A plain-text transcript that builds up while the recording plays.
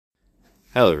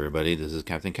Hello, everybody. This is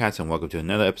Captain Katz, and welcome to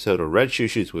another episode of Red Shoe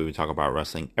Shoots, where we talk about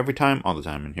wrestling every time, all the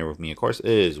time. And here with me, of course,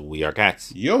 is We Are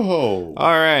Cats. Yo ho!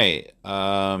 All right.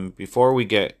 Before we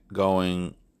get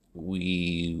going,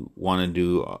 we want to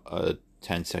do a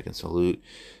 10-second salute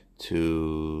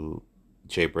to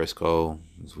Jay Briscoe,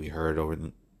 as we heard over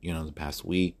the past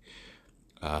week.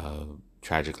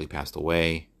 Tragically passed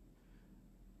away,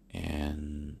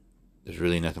 and there's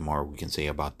really nothing more we can say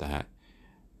about that,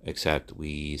 except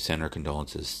we send our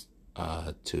condolences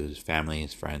to his family,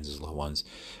 his friends, his loved ones,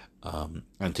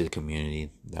 and to the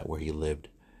community where he lived.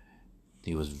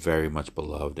 He was very much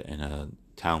beloved and a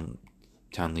town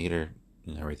leader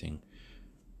and everything.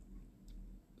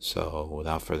 So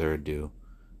without further ado,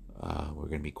 we're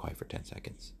going to be quiet for 10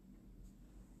 seconds.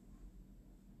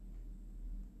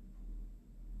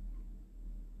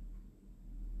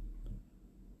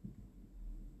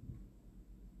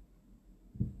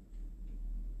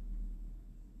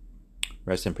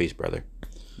 Rest in peace, brother.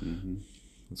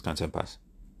 Descansa en paz.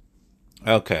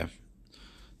 Okay.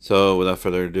 So without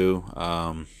further ado,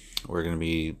 we're going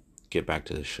to get back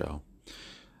to the show.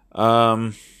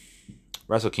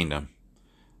 Wrestle Kingdom.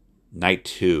 Night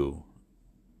 2.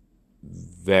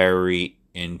 Very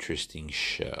interesting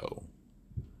show,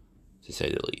 to say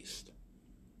the least.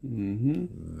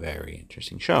 Very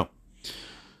interesting show.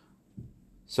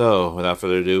 So without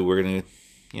further ado, we're going to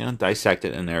dissect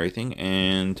it and everything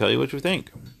and tell you what you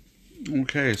think.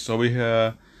 Okay, so we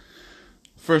have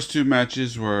first two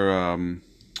matches were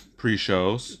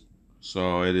pre-shows.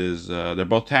 So it is they're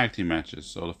both tag team matches.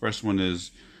 So the first one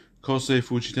is Kosei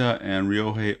Fujita and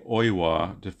Ryohei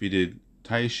Oiwa defeated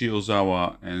Taishi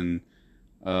Ozawa and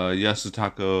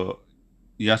Yasutaka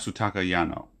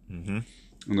Yano. And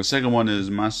the second one is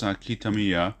Masa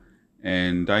Kitamiya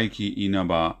and Daiki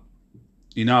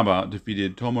Inaba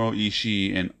defeated Tomohiro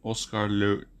Ishii and Oscar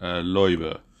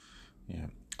Loibe. Yeah.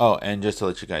 Oh, and just to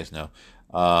let you guys know,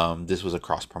 this was a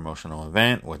cross-promotional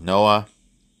event with Noah.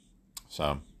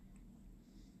 So.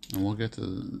 And we'll get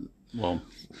to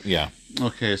Yeah.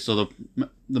 Okay, so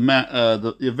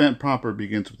the event proper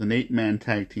begins with an 8-man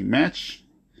tag team match.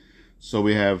 So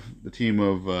we have the team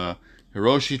of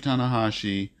Hiroshi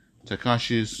Tanahashi,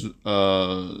 Takashi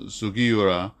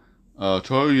Sugiura,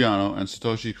 Toru Yano, and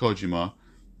Satoshi Kojima.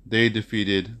 They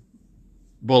defeated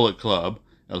Bullet Club,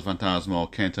 El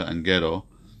Fantasma, Kenta, and Gedo,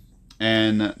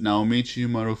 and Naomichi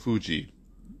Marufuji.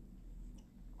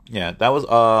 Yeah, that was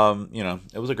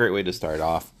it was a great way to start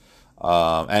off.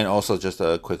 And also just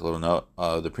a quick little note,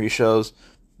 the pre-shows,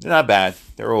 they're not bad.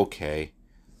 They're okay.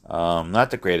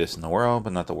 Not the greatest in the world,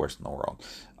 but not the worst in the world.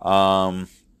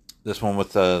 This one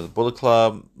with the Bullet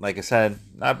Club, like I said,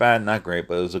 not bad, not great,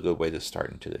 but it was a good way to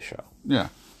start into the show. Yeah.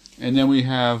 And then we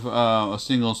have a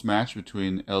singles match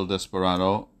between El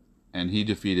Desperado, and he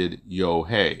defeated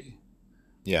Yohei.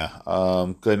 Yeah,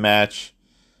 good match.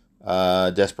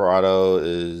 Desperado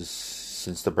is,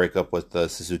 since the breakup with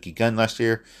Suzuki Gun last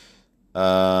year,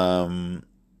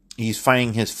 he's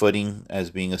finding his footing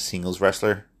as being a singles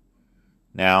wrestler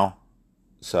now.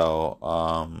 So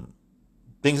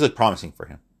things look promising for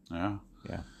him. Yeah.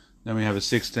 Then we have a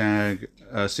six-man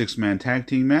tag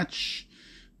team match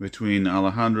between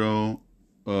Alejandro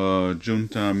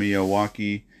Junta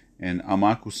Miyawaki and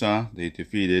Amakusa. They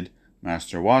defeated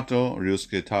Master Wato,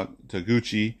 Ryusuke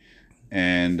Taguchi,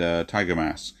 and Tiger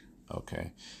Mask.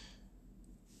 Okay.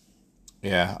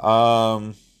 Yeah.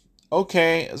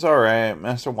 Okay, it's alright.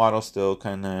 Master Wato still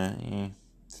kind of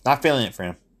not feeling it for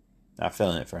him. Not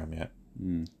feeling it for him yet.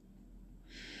 And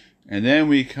then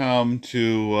we come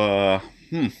to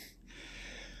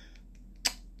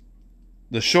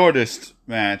the shortest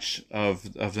match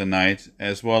of the night,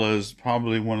 as well as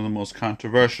probably one of the most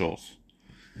controversials.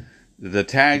 The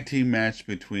tag team match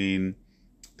between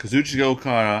Kazuchika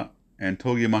Okada and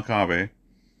Togi Makabe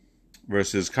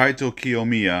versus Kaito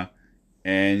Kiyomiya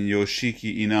and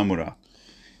Yoshiki Inamura.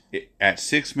 At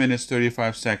 6 minutes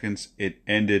 35 seconds, it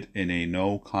ended in a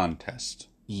no contest.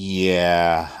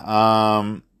 Yeah.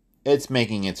 It's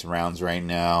making its rounds right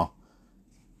now.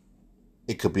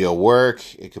 It could be a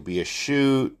work. It could be a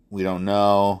shoot. We don't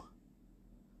know.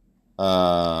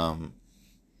 But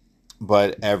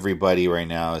everybody right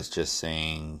now is just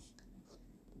saying,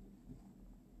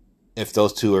 if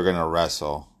those two are going to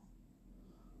wrestle,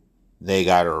 they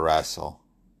got to wrestle.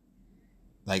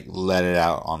 Like, let it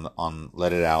out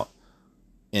let it out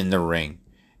in the ring.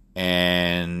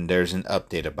 And there's an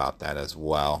update about that as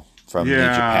well from New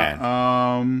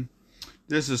Japan.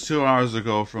 This is 2 hours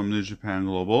ago from New Japan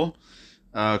Global.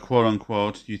 Quote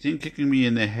unquote, "You think kicking me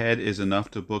in the head is enough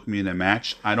to book me in a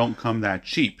match? I don't come that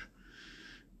cheap."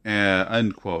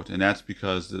 End quote. And that's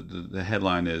because the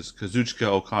headline is Kazuchika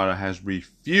Okada has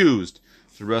refused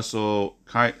to wrestle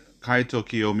Kaito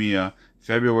Kiyomiya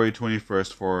February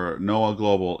 21st for Noah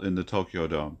Global in the Tokyo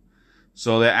Dome.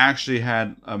 So they actually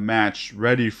had a match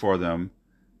ready for them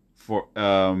for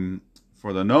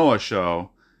the Noah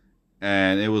show,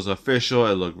 and it was official.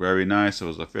 It looked very nice. It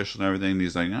was official and everything. And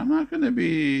he's like, I'm not going to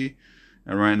be...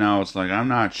 And right now it's like, I'm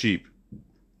not cheap.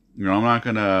 I'm not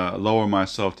going to lower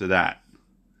myself to that.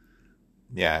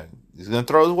 Yeah, he's going to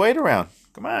throw his weight around.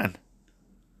 Come on.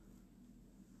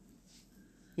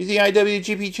 He's the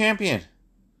IWGP champion.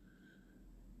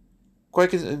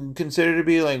 Quite considered to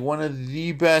be like one of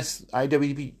the best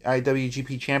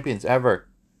IWGP champions ever.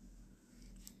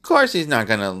 Of course he's not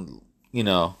going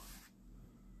to,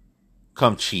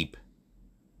 come cheap.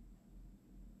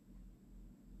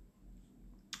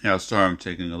 Yeah, sorry, I'm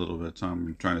taking a little bit of time.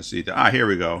 I'm trying to see that. Here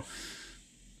we go.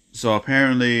 So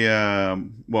apparently,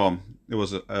 it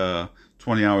was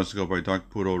 20 hours ago by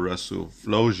Dark Puro Wrestle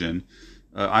Flosion.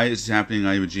 It's happening.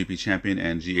 IWGP champion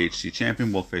and GHC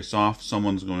champion will face off.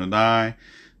 Someone's going to die.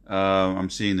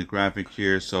 I'm seeing the graphic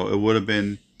here. So it would have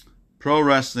been Pro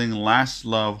Wrestling Last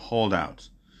Love Holdout,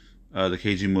 the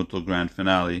Keiji Muto Grand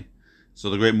Finale.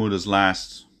 So the Great Muta's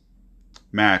last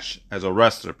match as a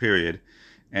wrestler, period.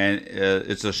 And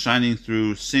it's a shining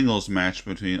through singles match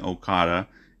between Okada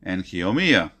and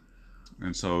Kiyomiya.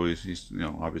 And so he's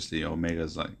obviously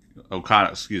Omega's like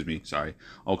Okada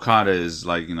is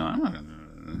like, I'm not gonna,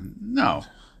 no.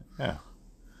 Yeah.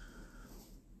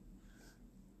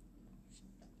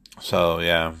 So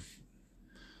yeah.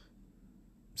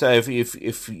 So if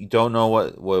you don't know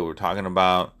what we're talking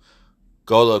about,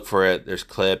 go look for it. There's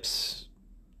clips,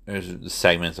 there's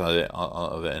segments of it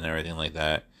and everything like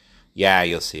that. Yeah,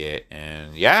 you'll see it,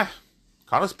 and yeah,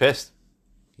 Okada's pissed.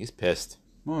 He's pissed.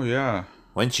 Oh yeah.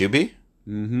 Wouldn't you be?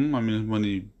 Mm-hmm. I mean, when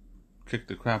he kicked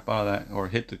the crap out of that, or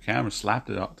hit the camera, slapped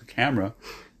it off the camera,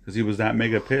 because he was that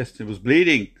mega pissed. It was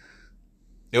bleeding.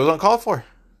 It was uncalled for.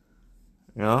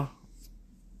 All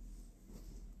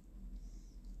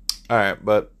right,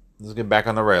 but let's get back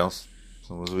on the rails.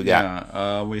 So what do we got?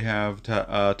 Yeah, we have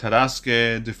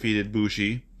Tadasuke defeated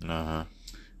Bushi. Uh-huh.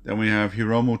 Then we have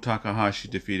Hiromu Takahashi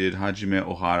defeated Hajime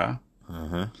Ohara.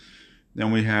 Uh-huh.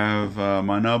 Then we have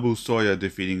Manabu Soya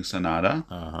defeating Sanada.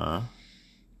 Uh-huh.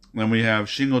 Then we have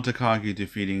Shingo Takagi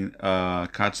defeating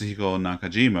Katsuhiko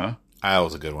Nakajima. That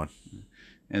was a good one.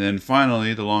 And then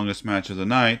finally, the longest match of the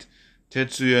night,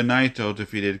 Tetsuya Naito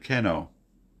defeated Keno.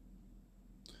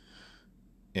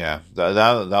 Yeah,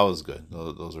 that was good.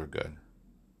 Those were good.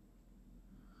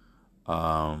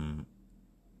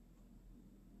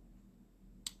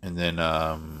 And then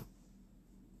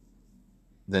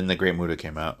the Great Muta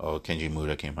came out. Oh, Kenji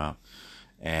Muta came out,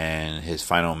 and his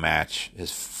final match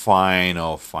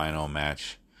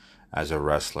as a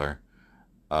wrestler,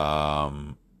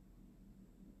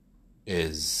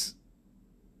 is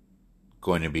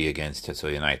going to be against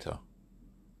Tetsuya Naito.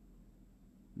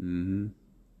 Mm-hmm.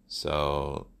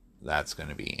 So that's going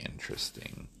to be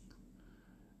interesting.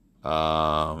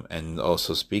 And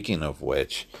also speaking of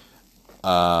which,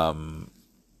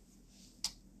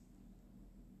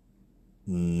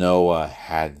 Noah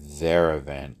had their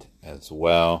event as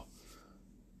well.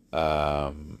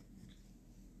 And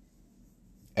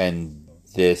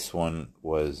this one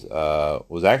was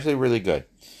actually really good.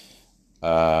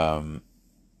 And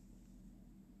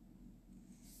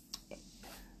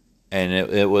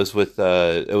it was with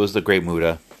it was the Great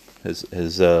Muta,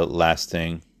 his last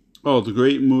thing. Oh, the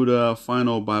Great Muta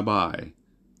final bye-bye.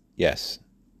 Yes.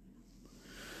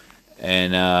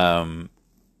 And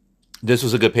this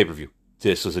was a good pay-per-view.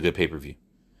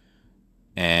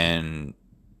 And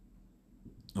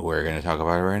we're going to talk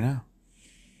about it right now.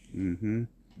 Mm-hmm.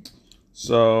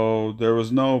 So there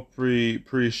was no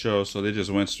pre-show, so they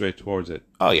just went straight towards it.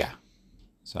 Oh, yeah.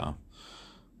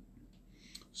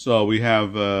 So we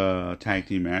have a tag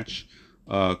team match.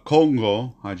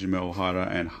 Kongo, Hajime Ohara,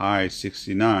 and High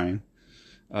 69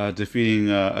 defeating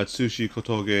Atsushi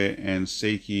Kotoge and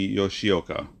Seiki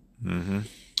Yoshioka. Mm-hmm.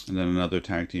 And then another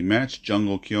tag team match.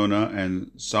 Jungle Kiona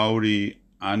and Saori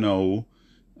Anou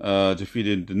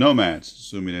defeated the Nomads,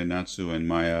 Sumire Natsu and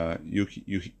Maya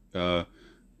Yukihi.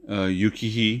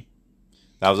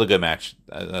 That was a good match.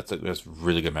 That's a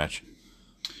really good match.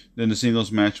 Then the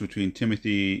singles match between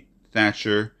Timothy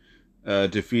Thatcher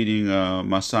defeating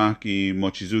Masaki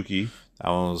Mochizuki. That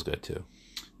one was good too.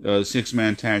 The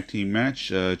six-man tag team match,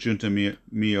 Junta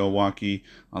Miyawaki,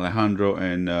 Alejandro,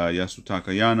 and Yasutaka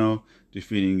Yano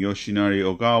defeating Yoshinari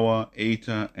Ogawa,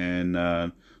 Eita, and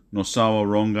Nosawa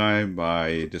Rongai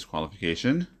by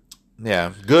disqualification.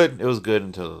 Yeah, good. It was good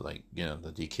until the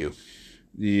DQ.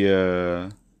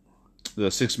 The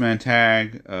six-man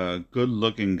tag, Good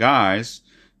Looking Guys,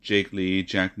 Jake Lee,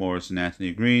 Jack Morris, and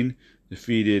Anthony Green,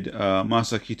 defeated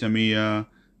Masa Kitamiya,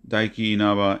 Daiki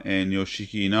Inaba, and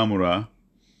Yoshiki Inamura.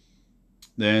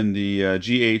 Then the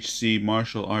GHC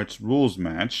Martial Arts Rules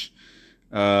match,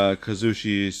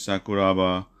 Kazushi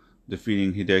Sakuraba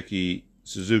defeating Hideki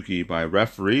Suzuki by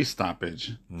referee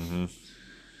stoppage. Mm-hmm.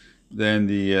 Then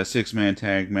the six-man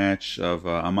tag match of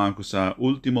Amakusa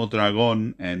Ultimo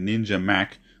Dragon and Ninja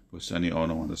Mac with Sonny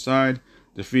Ono on the side,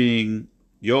 defeating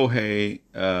Yohei,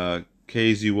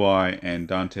 KZY, and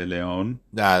Dante Leon.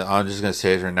 I'm just going to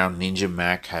say it right now. Ninja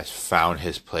Mac has found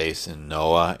his place in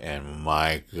Noah, and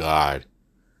my God,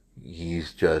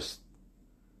 he's just...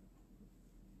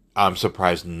 I'm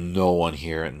surprised no one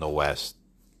here in the West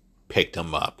picked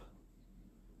him up.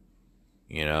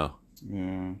 You know?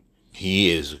 Yeah.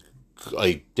 He is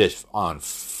like just on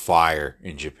fire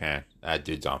in Japan. That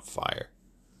dude's on fire.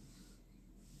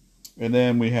 And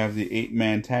then we have the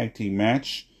 8-man tag team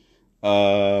match.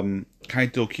 Kaito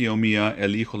Kiyomiya, El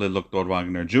Hijo del Dr.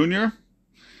 Wagner Jr.,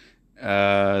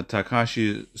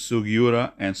 Takashi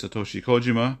Sugiura, and Satoshi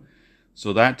Kojima.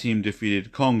 So that team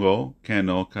defeated Kongo,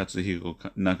 Keno, Katsuhiko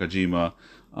Nakajima,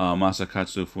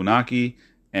 Masakatsu Funaki,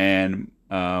 and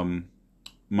Manabu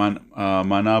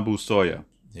Soya.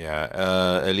 Yeah,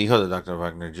 El Hijo de Dr.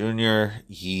 Wagner Jr.,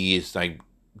 he is like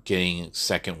getting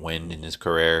second wind in his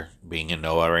career being in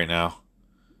Noah right now.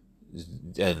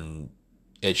 And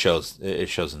it shows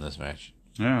in this match.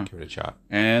 Yeah. Give it a shot.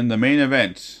 And the main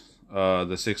event, the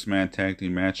 6-man tag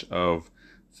team match of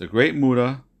the Great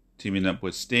Muta teaming up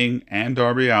with Sting and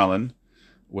Darby Allin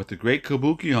with the Great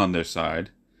Kabuki on their side.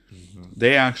 Mm-hmm.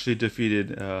 They actually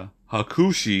defeated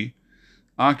Hakushi,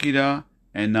 Akira,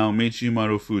 and Naomichi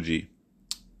Marufuji.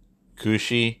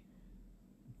 Hakushi,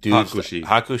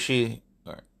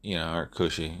 or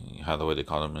Kushi, how the way they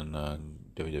call him in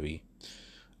WWE.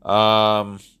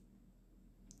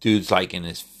 Dude's like in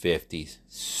his 50s,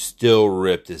 still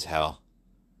ripped as hell.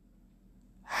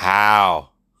 How?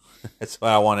 That's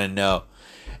what I want to know.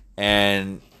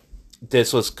 And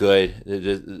this was good.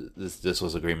 This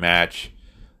was a great match.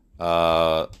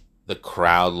 The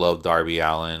crowd loved Darby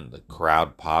Allin. The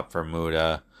crowd popped for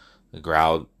Muta. The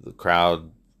crowd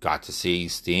got to see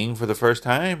Sting for the first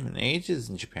time in ages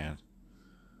in Japan.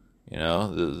 You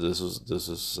know, this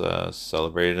was a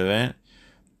celebrated event.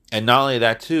 And not only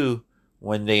that, too,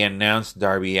 when they announced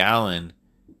Darby Allin,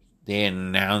 they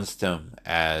announced him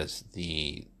as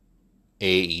the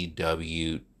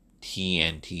AEW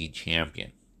TNT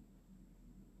champion.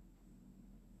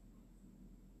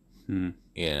 You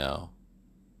know.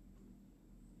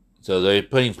 So they're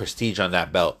putting prestige on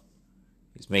that belt.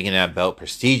 He's making that belt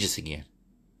prestigious again.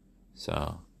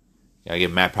 So, gotta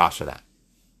give mad props for that.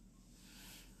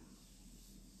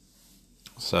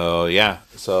 So, yeah.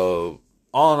 So,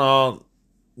 all in all,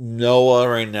 Noah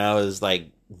right now is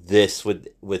like this with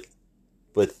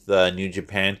New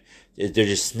Japan. They're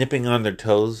just snipping on their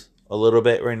toes a little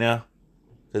bit right now.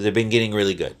 Because they've been getting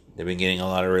really good. They've been getting a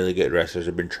lot of really good wrestlers.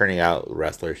 They've been turning out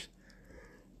wrestlers.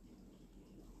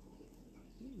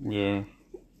 Yeah.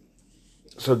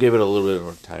 So give it a little bit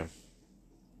more time.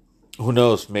 Who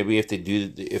knows? Maybe if they do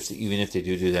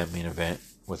that main event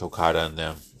with Okada and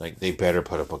them, like they better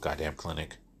put up a goddamn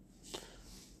clinic.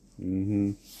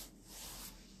 Mm-hmm.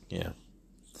 Yeah.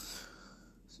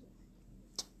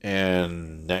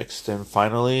 And next and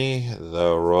finally,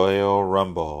 the Royal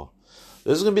Rumble.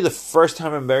 This is gonna be the first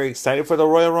time I'm very excited for the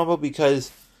Royal Rumble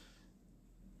because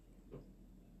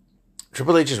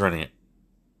Triple H is running it.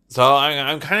 So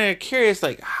I'm kind of curious,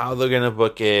 like, how they're going to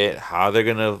book it, how they're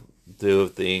going to do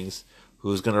things,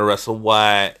 who's going to wrestle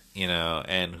what,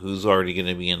 and who's already going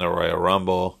to be in the Royal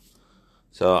Rumble.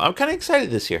 So I'm kind of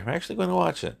excited this year. I'm actually going to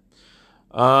watch it.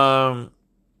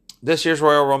 This year's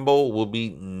Royal Rumble will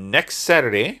be next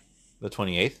Saturday, the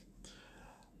 28th.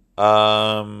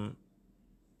 If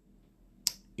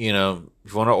you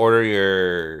want to order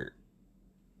your...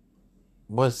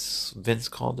 What's Vince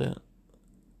called it?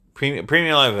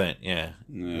 Premium live event, yeah.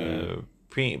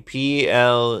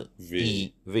 PLEV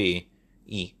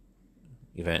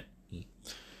event.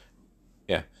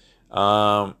 Yeah.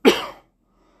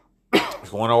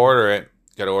 If you want to order it,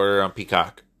 got to order it on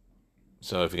Peacock.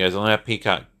 So if you guys don't have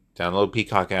Peacock, download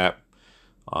Peacock app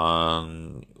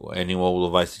on any mobile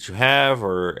device that you have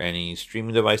or any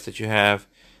streaming device that you have,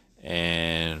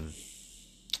 and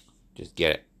just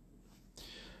get it.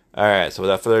 All right, so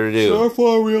without further ado... So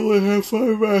far, we only have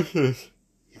 5 matches.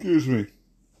 Excuse me.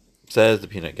 Says the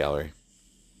Peanut Gallery.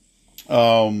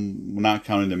 We're not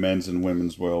counting the men's and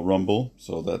women's Royal Rumble,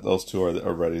 so that those two are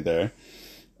already there.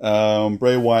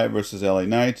 Bray Wyatt versus LA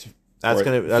Knight,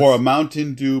 for a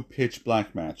Mountain Dew pitch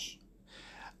black match.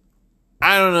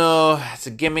 I don't know. It's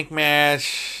a gimmick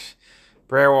match.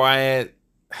 Bray Wyatt.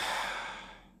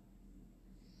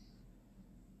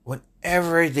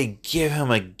 Whenever they give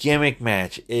him a gimmick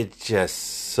match, it just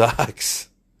sucks.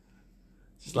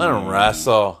 Just let him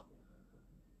wrestle.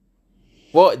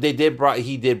 Well, he did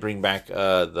bring back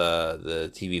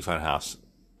the TV Funhouse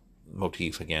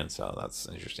motif again, so that's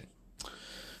interesting.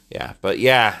 Yeah, but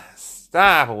yeah,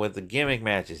 stop with the gimmick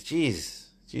matches. Jeez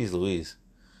Louise.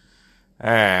 All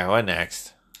right, what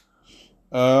next?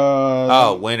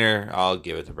 Winner. I'll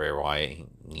give it to Bray Wyatt. He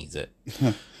needs it.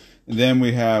 And then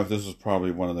we have, this was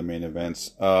probably one of the main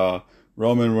events,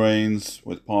 Roman Reigns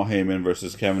with Paul Heyman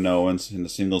versus Kevin Owens in the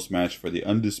singles match for the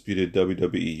undisputed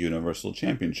WWE Universal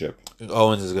Championship.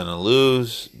 Owens is going to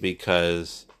lose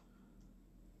because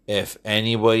if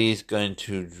anybody's going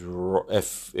to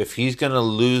if he's going to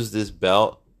lose this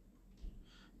belt,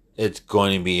 it's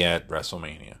going to be at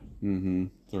WrestleMania.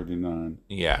 39.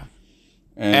 Yeah.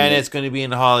 And it's going to be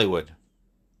in Hollywood.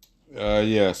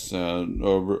 Yes.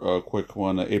 A quick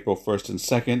one. April 1st and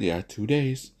 2nd. Yeah, 2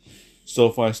 days.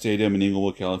 SoFi Stadium in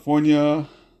Inglewood, California.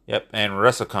 Yep. And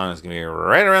WrestleCon is going to be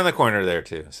right around the corner there,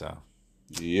 too. So.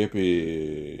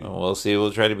 Yippee. We'll see.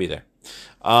 We'll try to be there.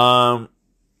 Not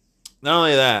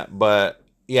only that, but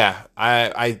yeah,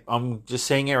 I'm just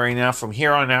saying it right now. From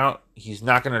here on out, he's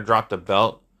not going to drop the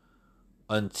belt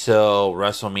until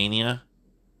WrestleMania.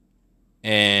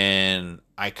 And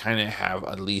I kind of have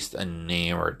at least a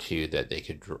name or two that they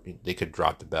could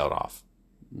drop the belt off.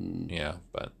 Yeah,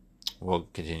 but we'll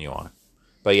continue on.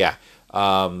 But yeah,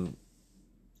 Owens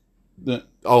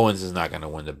is not going to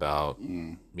win the belt.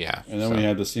 Yeah. And then we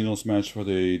had the singles match for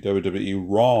the WWE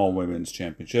Raw Women's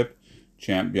Championship.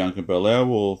 Champ Bianca Belair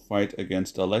will fight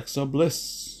against Alexa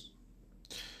Bliss.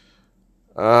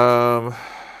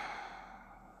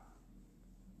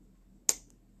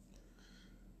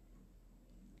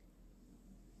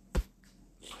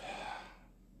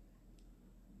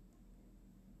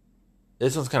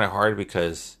 This one's kind of hard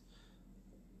because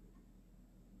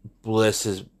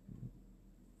Bliss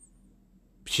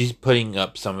she's putting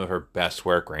up some of her best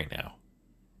work right now.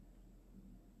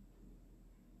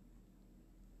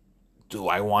 Do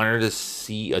I want her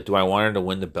to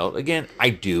win the belt again? I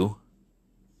do.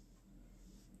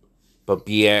 But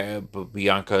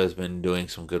Bianca has been doing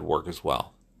some good work as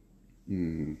well.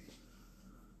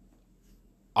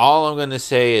 All I'm going to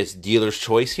say is dealer's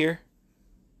choice here.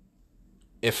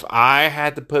 If I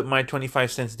had to put my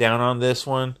 25 cents down on this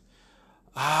one,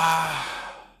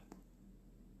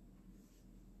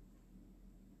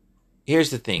 here's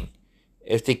the thing.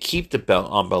 If they keep the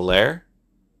belt on Belair,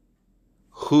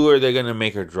 who are they going to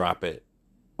make her drop it?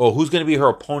 Oh, who's going to be her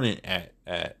opponent at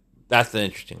that's the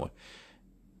interesting one.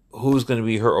 Who's going to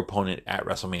be her opponent at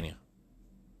WrestleMania?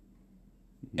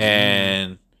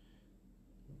 And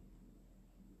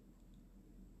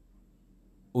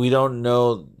we don't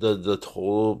know the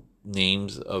total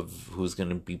names of who's going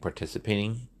to be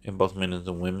participating in both men's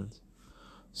and women's.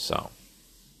 So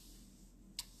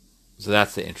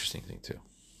that's the interesting thing too.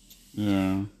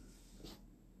 Yeah.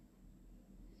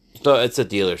 So it's a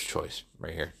dealer's choice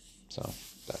right here. So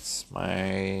that's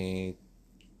my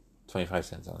 25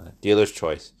 cents on that. Dealer's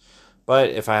choice.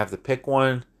 But if I have to pick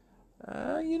one,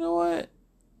 you know what?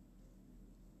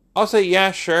 I'll say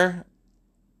yeah, sure.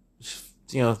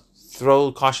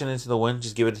 Throw caution into the wind.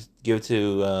 Just give it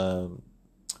to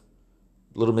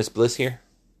Little Miss Bliss here.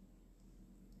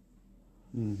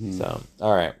 So,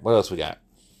 all right. What else we got?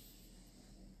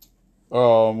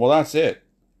 Well, that's it.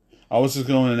 I was just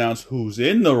going to announce who's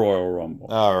in the Royal Rumble.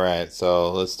 All right.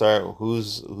 So let's start.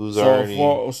 Who's already?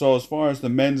 So as far as the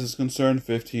men's is concerned,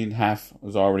 15 half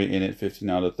was already in it. 15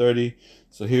 out of 30.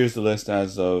 So here's the list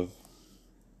as of.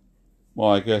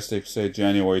 Well, I guess they say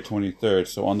January 23rd.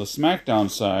 So on the SmackDown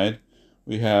side,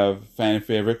 we have fan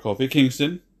favorite Kofi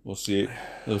Kingston. We'll see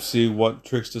what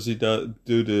tricks does he do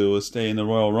to stay in the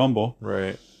Royal Rumble.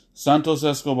 Right. Santos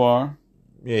Escobar.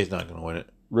 Yeah, he's not going to win it.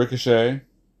 Ricochet.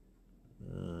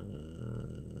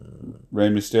 Rey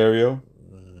Mysterio.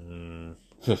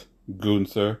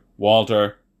 Gunther.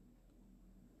 Walter.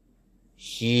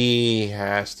 He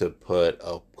has to put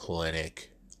a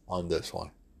clinic on this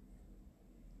one.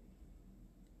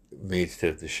 Needs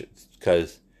to,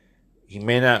 because he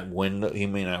may not win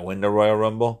the Royal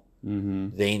Rumble.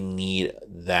 They need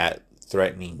that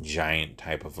threatening giant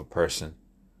type of a person.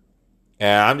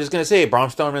 And I'm just gonna say, Braun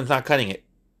Strowman's not cutting it.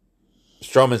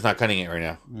 Strowman's not cutting it right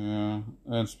now. Yeah.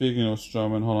 And speaking of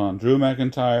Strowman, hold on. Drew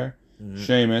McIntyre,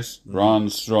 Sheamus, Braun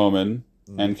Strowman,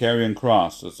 and Karrion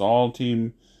Kross. It's all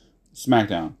Team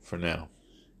SmackDown for now.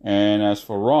 And as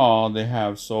for Raw, they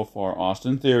have so far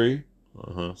Austin Theory,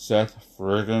 Seth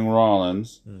friggin'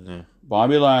 Rollins,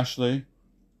 Bobby Lashley,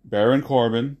 Baron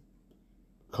Corbin,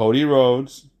 Cody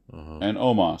Rhodes, and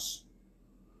Omos.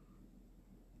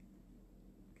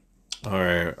 All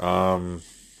right.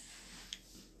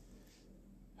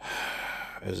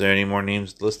 Is there any more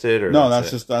names listed, or No,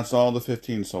 that's all the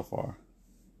 15 so far.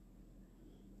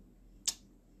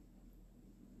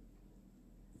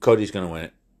 Cody's gonna win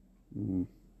it.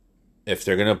 If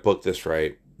they're gonna book this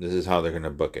right, this is how they're gonna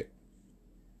book it.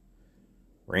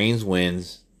 Reigns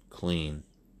wins clean.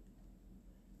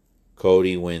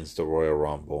 Cody wins the Royal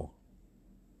Rumble.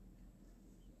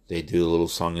 They do a little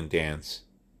song and dance.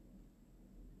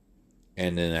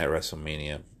 And then at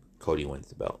WrestleMania, Cody wins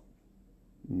the belt.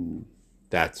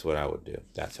 That's what I would do.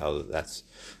 That's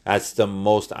the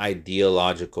most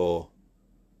ideological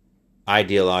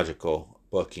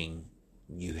booking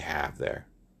you have there.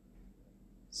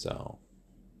 So,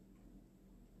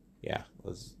 yeah,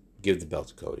 let's give the belt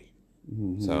to Cody.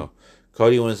 So,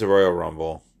 Cody wins the Royal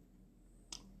Rumble.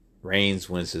 Reigns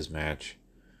wins his match.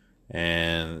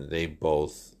 And they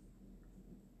both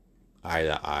eye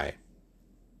to eye.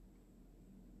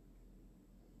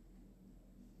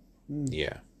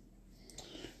 Yeah.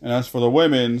 And as for the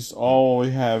women's, all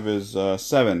we have is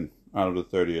 7 out of the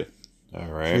 30th.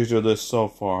 All right. Here's your list so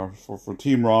far. For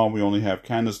Team Raw, we only have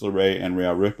Candice LeRae and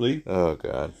Rhea Ripley. Oh,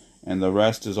 God. And the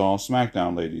rest is all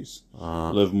SmackDown ladies.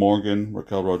 Liv Morgan,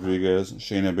 Raquel Rodriguez,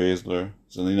 Shayna Baszler,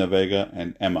 Zelina Vega,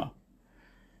 and Emma.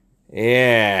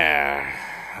 Yeah.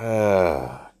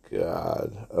 Oh,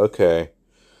 God. Okay.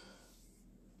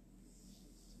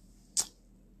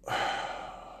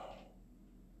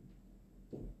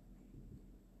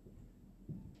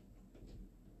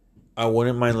 I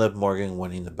wouldn't mind Liv Morgan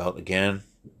winning the belt again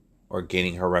or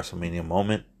getting her WrestleMania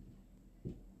moment.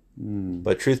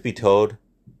 But truth be told,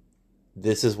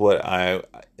 this is what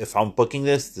if I'm booking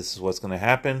this is what's going to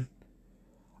happen.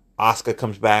 Asuka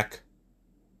comes back,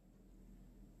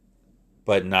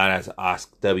 but not as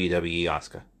WWE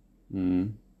Asuka.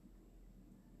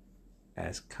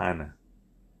 As Kana.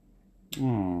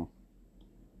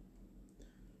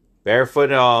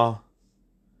 Barefoot all.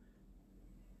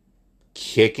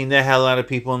 Kicking the hell out of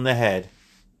people in the head.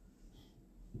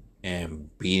 And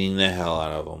beating the hell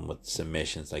out of them with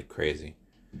submissions like crazy.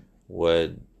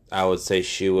 I would say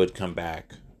she would come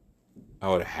back. I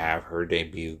would have her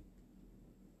debut.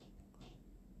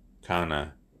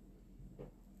 Kana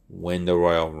win the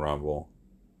Royal Rumble.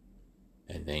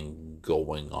 And then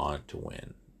going on to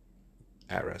win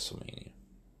at WrestleMania.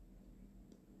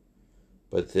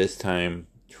 But this time,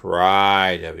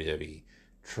 try WWE.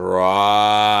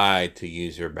 Try to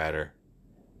use her better.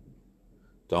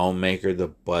 Don't make her the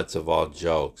butts of all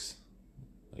jokes.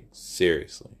 Like,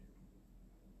 seriously.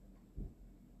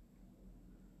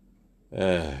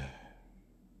 Yeah.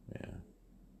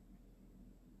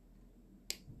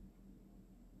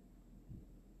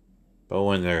 But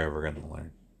when they're ever going to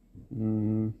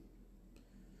learn.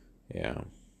 Yeah.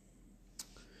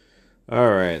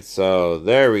 All right, so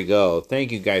there we go.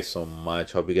 Thank you guys so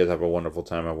much. Hope you guys have a wonderful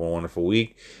time, have a wonderful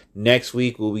week. Next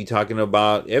week, we'll be talking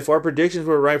about if our predictions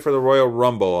were right for the Royal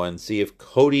Rumble and see if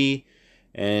Cody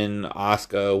and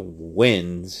Asuka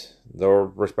wins their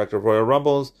respective Royal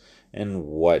Rumbles and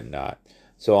whatnot.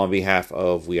 So on behalf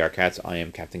of We Are Cats, I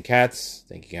am Captain Cats.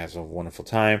 Thank you guys for a wonderful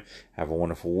time. Have a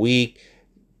wonderful week.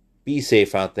 Be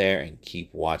safe out there and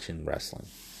keep watching wrestling.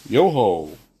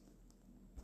 Yo-ho!